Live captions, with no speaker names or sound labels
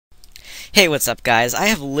Hey, what's up guys? I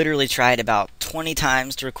have literally tried about 20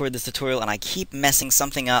 times to record this tutorial and I keep messing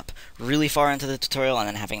something up really far into the tutorial and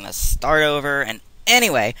then having to start over. And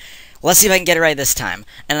anyway, let's see if I can get it right this time.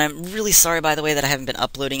 And I'm really sorry, by the way, that I haven't been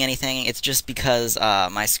uploading anything. It's just because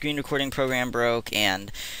my screen recording program broke and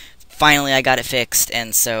finally I got it fixed,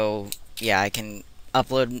 and so yeah, I can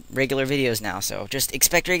upload regular videos now. So just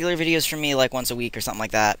expect regular videos from me like once a week or something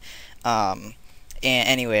like that. And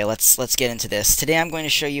anyway, let's get into this. Today I'm going to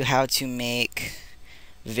show you how to make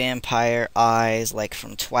vampire eyes like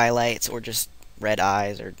from Twilight, or just red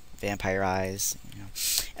eyes or vampire eyes.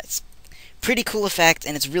 It's a pretty cool effect,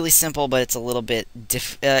 and it's really simple, but it's a little bit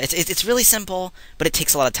it's really simple, but it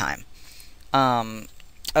takes a lot of time.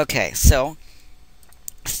 Okay, so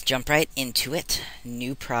let's jump right into it.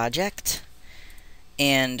 New project.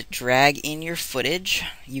 And drag in your footage.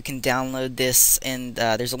 You can download this, and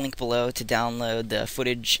there's a link below to download the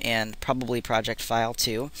footage and probably project file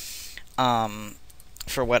too,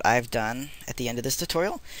 for what I've done at the end of this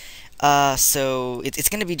tutorial. So it's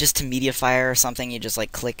going to be just to Mediafire or something. You just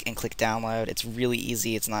like click download. It's really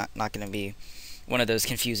easy. It's not going to be one of those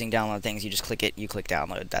confusing download things. You just click it, you click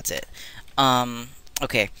download, that's it.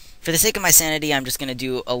 Okay, for the sake of my sanity, I'm just going to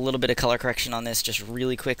do a little bit of color correction on this just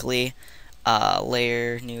really quickly.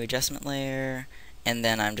 Layer, new adjustment layer, and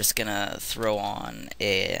then I'm just gonna throw on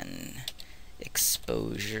an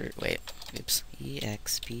exposure,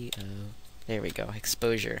 EXPO, there we go,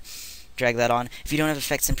 exposure. Drag that on. If you don't have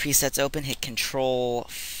effects and presets open, hit Control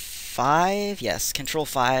 5, yes, Control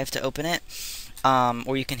 5 to open it,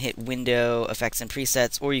 or you can hit Window, Effects and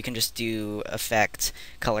Presets, or you can just do Effect,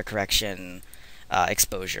 Color Correction,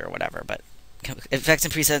 Exposure, or whatever, but effects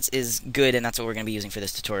and presets is good, and that's what we're going to be using for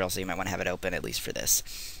this tutorial, so you might want to have it open at least for this.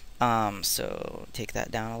 So take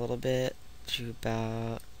that down a little bit to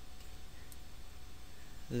about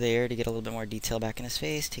there to get a little bit more detail back in his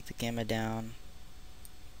face. Take the gamma down.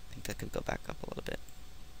 I think that could go back up a little bit.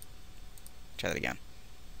 Try that again.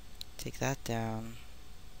 Take that down.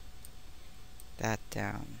 That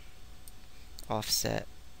down. Offset.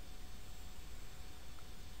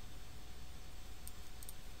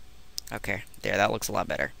 Okay, there, that looks a lot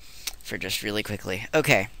better for just really quickly.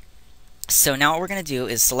 Okay, so now what we're going to do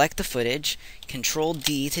is select the footage, Control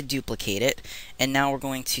D to duplicate it, and now we're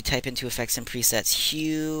going to type into Effects and Presets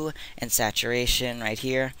Hue and Saturation right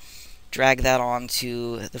here. Drag that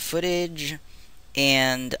onto the footage,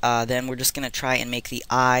 and then we're just going to try and make the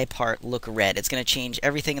eye part look red. It's going to change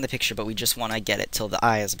everything in the picture, but we just want to get it till the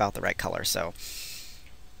eye is about the right color. So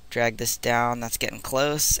drag this down, that's getting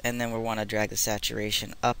close, and then we want to drag the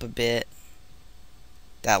saturation up a bit.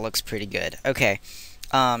 That looks pretty good. Okay,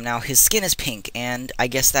 now his skin is pink, and I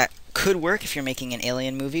guess that could work if you're making an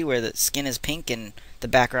alien movie where the skin is pink and the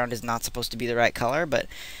background is not supposed to be the right color, but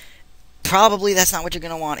probably that's not what you're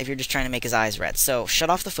going to want if you're just trying to make his eyes red. So shut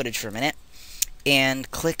off the footage for a minute,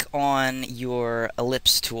 and click on your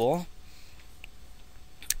ellipse tool.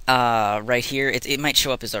 Right here, it might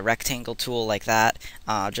show up as a rectangle tool like that.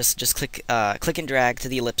 Just click and drag to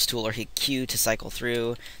the ellipse tool, or hit Q to cycle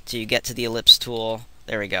through till you get to the ellipse tool.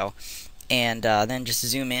 There we go. And then just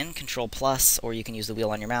zoom in, Control plus, or you can use the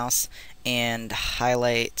wheel on your mouse, and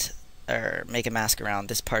highlight or make a mask around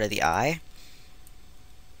this part of the eye,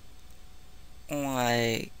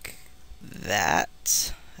 like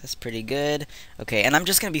that. That's pretty good. Okay, and I'm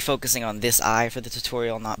just going to be focusing on this eye for the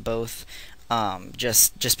tutorial, not both.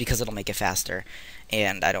 Just because it'll make it faster,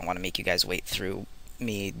 and I don't want to make you guys wait through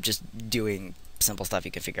me just doing simple stuff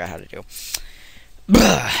you can figure out how to do.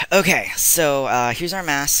 Okay, so here's our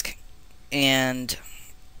mask, and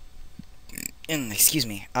excuse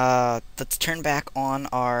me, let's turn back on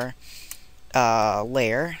our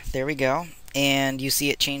layer. There we go, and you see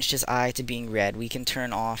it changed his eye to being red. We can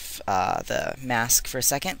turn off the mask for a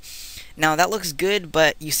second. Now that looks good,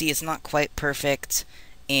 but you see it's not quite perfect.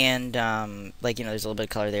 And, like, you know, there's a little bit of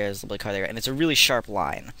color there, there's a little bit of color there, and it's a really sharp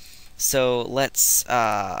line. So let's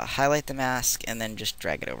highlight the mask and then just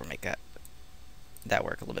drag it over, make that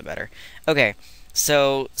work a little bit better. Okay,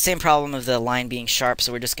 so same problem of the line being sharp,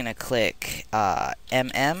 so we're just going to click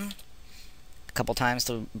MM a couple times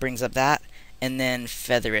so it brings up that, and then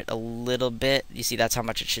feather it a little bit. You see that's how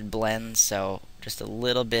much it should blend, so just a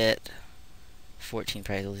little bit. 14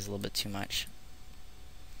 probably is a little bit too much.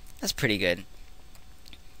 That's pretty good.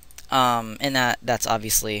 And that's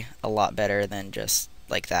obviously a lot better than just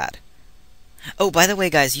like that. Oh, by the way,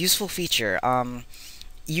 guys, useful feature.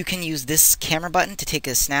 You can use this camera button to take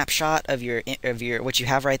a snapshot of your what you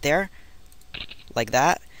have right there, like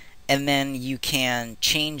that, and then you can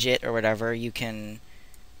change it or whatever. You can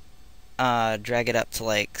drag it up to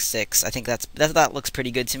like 6. I think that looks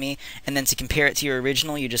pretty good to me. And then to compare it to your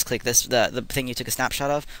original, you just click this, the thing you took a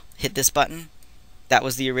snapshot of, hit this button. That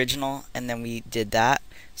was the original, and then we did that.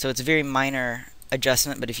 So it's a very minor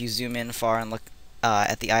adjustment, but if you zoom in far and look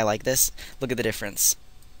at the eye like this, look at the difference.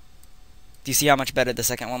 Do you see how much better the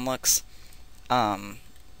second one looks?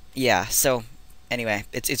 Yeah, so anyway,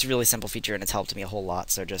 it's a really simple feature, and it's helped me a whole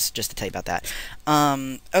lot, so just to tell you about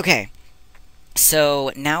that. Okay.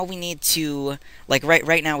 So now we need to, like,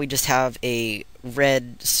 right now we just have a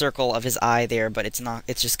red circle of his eye there, but it's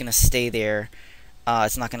just gonna stay there.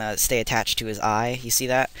 It's not gonna stay attached to his eye. You see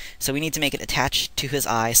that? So we need to make it attached to his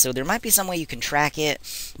eye. So there might be some way you can track it,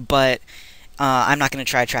 but I'm not gonna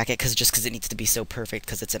try to track it just because it needs to be so perfect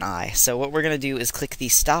because it's an eye. So what we're gonna do is click the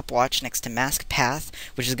stopwatch next to mask path,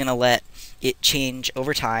 which is gonna let it change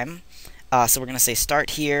over time. So we're going to say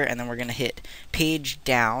start here, and then we're going to hit page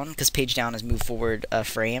down, because page down is move forward a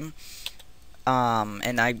frame. And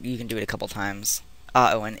you can do it a couple times.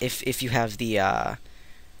 Oh, and if you have the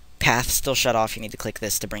path still shut off, you need to click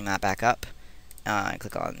this to bring that back up. And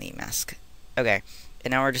click on the mask. Okay,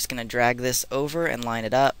 and now we're just going to drag this over and line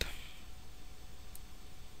it up.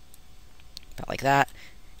 About like that.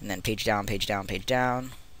 And then page down, page down, page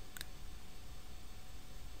down.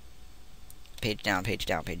 Page down, page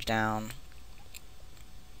down, page down.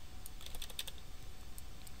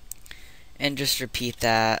 And just repeat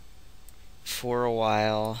that for a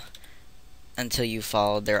while until you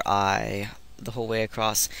followed their eye the whole way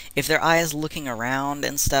across. If their eye is looking around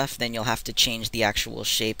and stuff, then you'll have to change the actual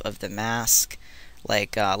shape of the mask.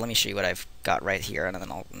 Like, let me show you what I've got right here, and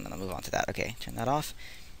then I'll move on to that. Okay, turn that off.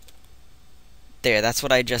 There, that's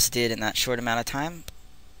what I just did in that short amount of time.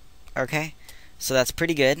 Okay, so that's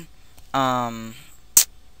pretty good.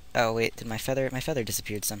 Oh wait, did my feather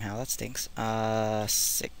disappeared somehow? That stinks.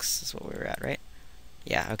 6 is what we were at, right?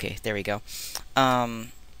 Yeah, okay, there we go.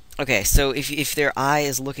 Okay, so if their eye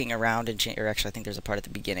is looking around and or actually I think there's a part at the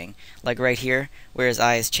beginning, like right here, where his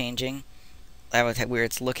eye is changing, where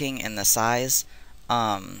it's looking and the size,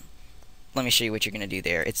 let me show you what you're gonna do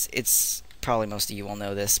there. It's probably most of you will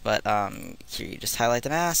know this, but here you just highlight the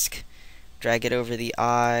mask, drag it over the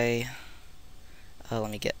eye.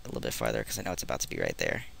 Let me get a little bit farther because I know it's about to be right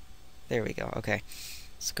there. There we go. Okay,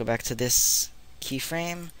 so go back to this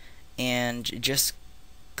keyframe and just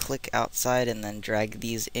click outside and then drag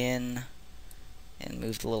these in and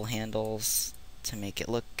move the little handles to make it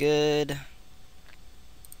look good.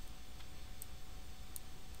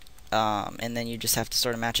 And then you just have to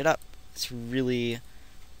sort of match it up. It's really,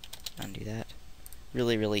 undo that,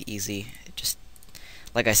 really easy. It just,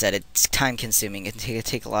 like I said, it's time consuming. It can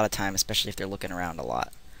take a lot of time, especially if they're looking around a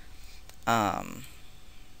lot.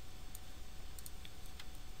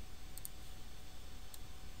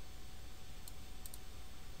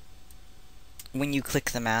 When you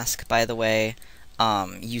click the mask, by the way,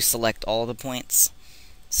 you select all the points,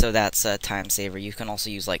 so that's a time saver. You can also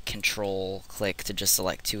use like control click to just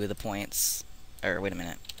select 2 of the points. Or wait a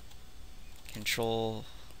minute, control.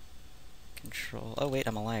 Oh wait,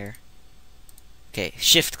 I'm a liar. Okay,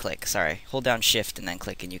 shift click, sorry. Hold down shift and then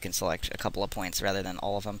click and you can select a couple of points rather than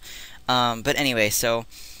all of them. But anyway, so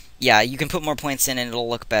yeah, you can put more points in and it'll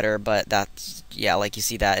look better, but that's, yeah, like you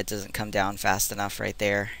see that, it doesn't come down fast enough right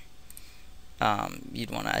there.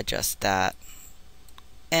 You'd want to adjust that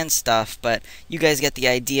and stuff, but you guys get the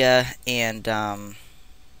idea, and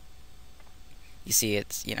you see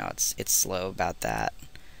it's, you know, it's slow about that,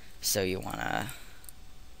 so you want to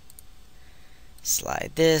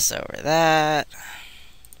slide this over that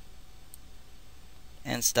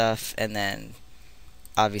and stuff, and then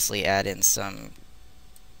obviously add in some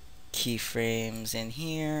keyframes in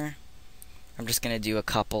here. I'm just gonna do a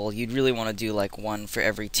couple. You'd really want to do like 1 for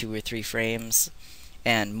every 2 or 3 frames,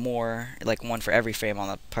 and more, like 1 for every frame on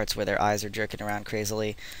the parts where their eyes are jerking around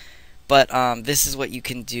crazily. But this is what you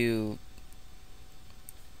can do.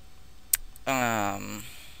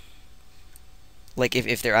 Like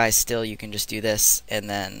if their eyes still, you can just do this, and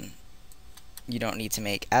then you don't need to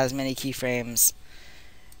make as many keyframes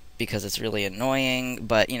because it's really annoying.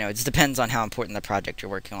 But you know, it depends on how important the project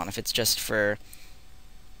you're working on. If it's just for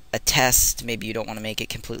a test, maybe you don't want to make it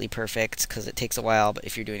completely perfect because it takes a while, but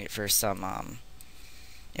if you're doing it for some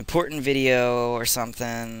important video or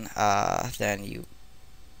something, then you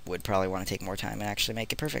would probably want to take more time and actually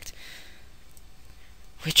make it perfect,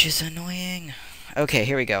 which is annoying. Okay,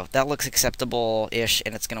 here we go. That looks acceptable-ish,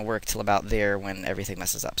 and it's going to work till about there when everything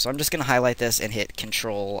messes up. So I'm just going to highlight this and hit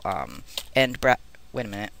Control wait a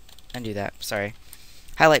minute, undo that, sorry.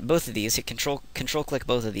 Highlight both of these, hit control click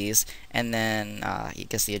both of these, and then I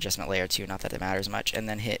guess the adjustment layer too, not that it matters much, and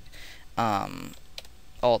then hit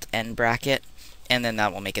Alt N bracket, and then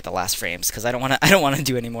that will make it the last frames because I don't want to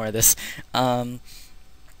do any more of this.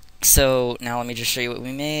 So now let me just show you what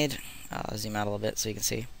we made. I'll zoom out a little bit so you can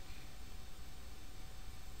see.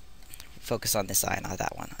 Focus on this eye, not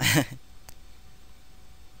that one.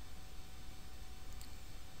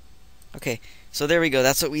 Okay, so there we go.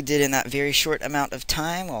 That's what we did in that very short amount of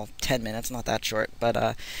time. Well, 10 minutes, not that short.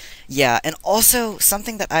 But, yeah. And also,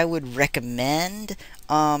 something that I would recommend,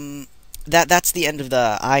 that's the end of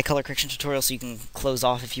the eye color correction tutorial, so you can close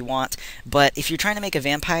off if you want. But if you're trying to make a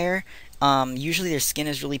vampire, usually their skin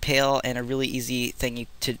is really pale, and a really easy thing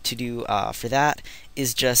to do for that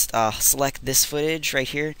is just select this footage right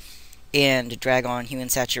here, and drag on hue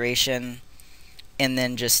and saturation, and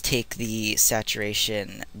then just take the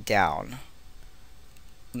saturation down.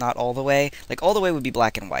 Not all the way. Like, all the way would be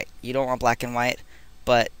black and white. You don't want black and white,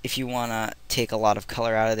 but if you want to take a lot of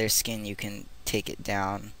color out of their skin, you can take it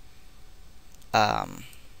down. There,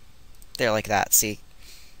 like that. See?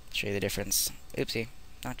 Show you the difference. Oopsie.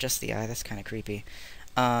 Not just the eye. That's kind of creepy.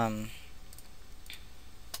 Oh,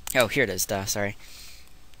 here it is. Duh, sorry.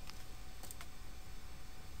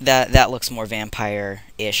 That looks more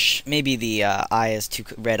vampire-ish. Maybe the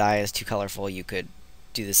red eye is too colorful. You could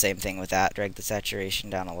do the same thing with that. Drag the saturation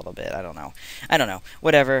down a little bit. I don't know.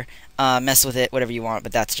 Whatever. Mess with it, whatever you want.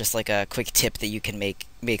 But that's just like a quick tip that you can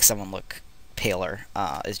make someone look paler.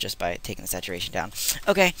 Is just by taking the saturation down.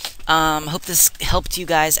 Okay. Hope this helped you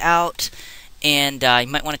guys out. And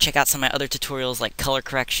you might want to check out some of my other tutorials like color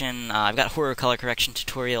correction. I've got horror color correction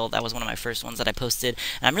tutorial. That was one of my first ones that I posted.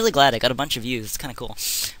 And I'm really glad I got a bunch of views. It's kind of cool.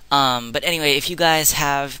 But anyway, if you guys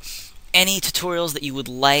have any tutorials that you would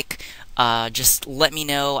like, just let me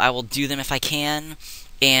know. I will do them if I can.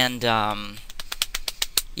 And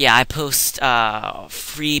yeah, I post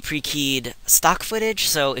free pre-keyed stock footage.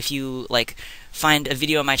 So if you find a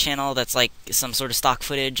video on my channel that's like some sort of stock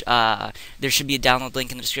footage, there should be a download link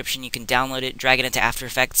in the description. You can download it, drag it into After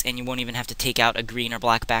Effects, and you won't even have to take out a green or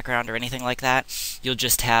black background or anything like that. You'll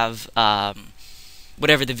just have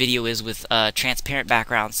whatever the video is with a transparent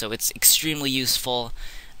background, so it's extremely useful.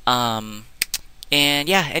 And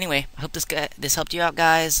yeah, anyway, I hope this helped you out,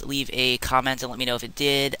 guys. Leave a comment and let me know if it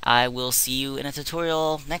did. I will see you in a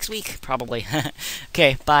tutorial next week, probably.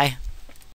 Okay, bye.